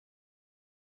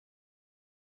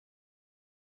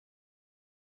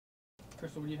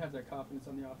Christal, when you have that confidence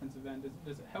on the offensive end,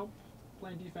 does it help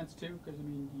playing defense too? Because, I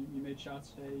mean, you made shots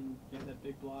today and you had that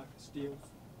big block, steals.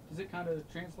 Does it kind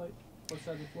of translate both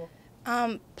sides of the floor?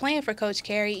 Playing for Coach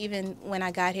Carey, even when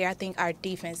I got here, I think our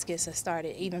defense gets us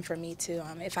started, even for me too.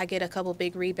 If I get a couple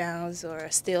big rebounds or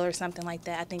a steal or something like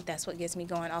that, I think that's what gets me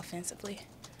going offensively.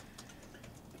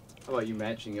 How about you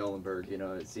matching Ellenberg? You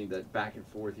know, it seemed that back and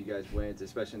forth you guys went,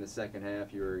 especially in the second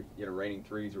half. You were raining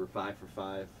threes. You were 5 for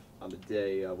 5 on the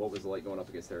day. What was it like going up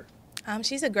against her?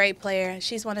 She's a great player.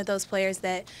 She's one of those players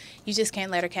that you just can't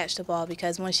let her catch the ball,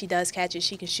 because when she does catch it,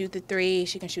 she can shoot the three,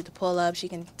 she can shoot the pull-up, she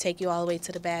can take you all the way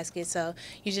to the basket. So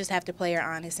you just have to play her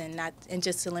honest and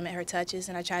just to limit her touches.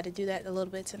 And I tried to do that a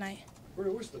little bit tonight.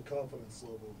 What's the confidence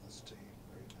level of this team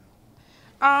right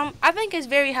now? I think it's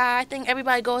very high. I think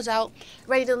everybody goes out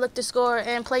ready to look to score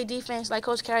and play defense like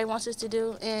Coach Carey wants us to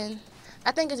do, and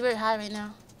I think it's very high right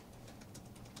now.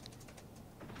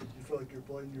 Do you feel like you're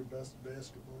playing your best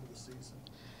basketball this season?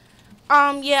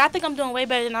 Yeah, I think I'm doing way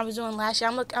better than I was doing last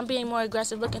year. I'm being more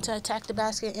aggressive, looking to attack the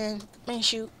basket and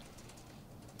shoot.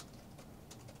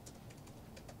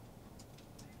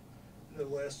 The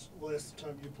last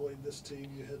time you played this team,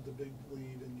 you had the big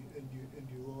lead and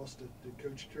you lost it. Did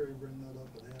Coach Carey bring that up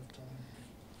at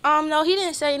halftime? No, he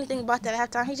didn't say anything about that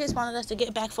at halftime. He just wanted us to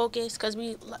get back focused, because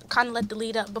we kind of let the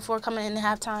lead up before coming into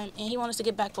halftime, and he wanted us to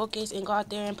get back focused and go out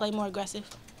there and play more aggressive.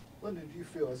 Linda, do you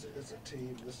feel as a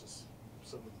team this is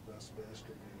some of the best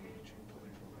basketball that you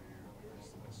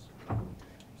played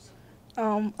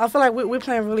all year? I feel like we're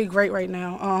playing really great right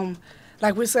now.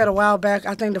 Like we said a while back,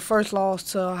 I think the first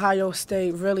loss to Ohio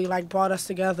State really brought us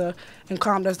together and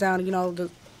calmed us down,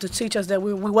 to teach us that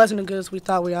we wasn't as good as we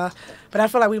thought we are. But I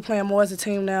feel like we're playing more as a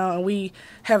team now, and we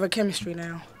have a chemistry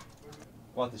now.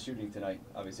 Well, at the shooting tonight,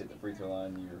 obviously at the free throw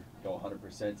line, you go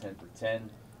 100%, 10 for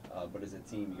 10. But as a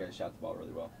team, you guys shot the ball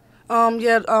really well.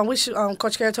 We shoot.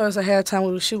 Coach Carey told us at halftime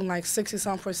we were shooting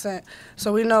 60-some%.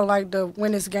 So we know to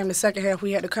win this game, the second half,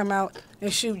 we had to come out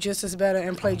and shoot just as better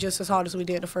and play just as hard as we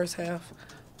did the first half.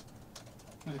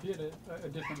 Have you had a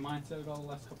different mindset at all the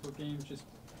last couple of games, just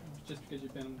because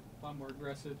you've been a lot more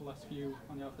aggressive, less few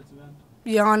on the offensive end?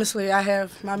 Yeah, honestly, I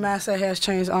have. My mindset has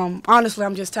changed. Honestly,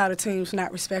 I'm just tired of teams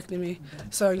not respecting me.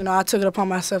 So, I took it upon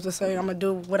myself to say I'm going to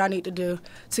do what I need to do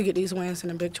to get these wins in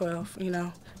the Big 12,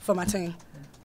 for my team.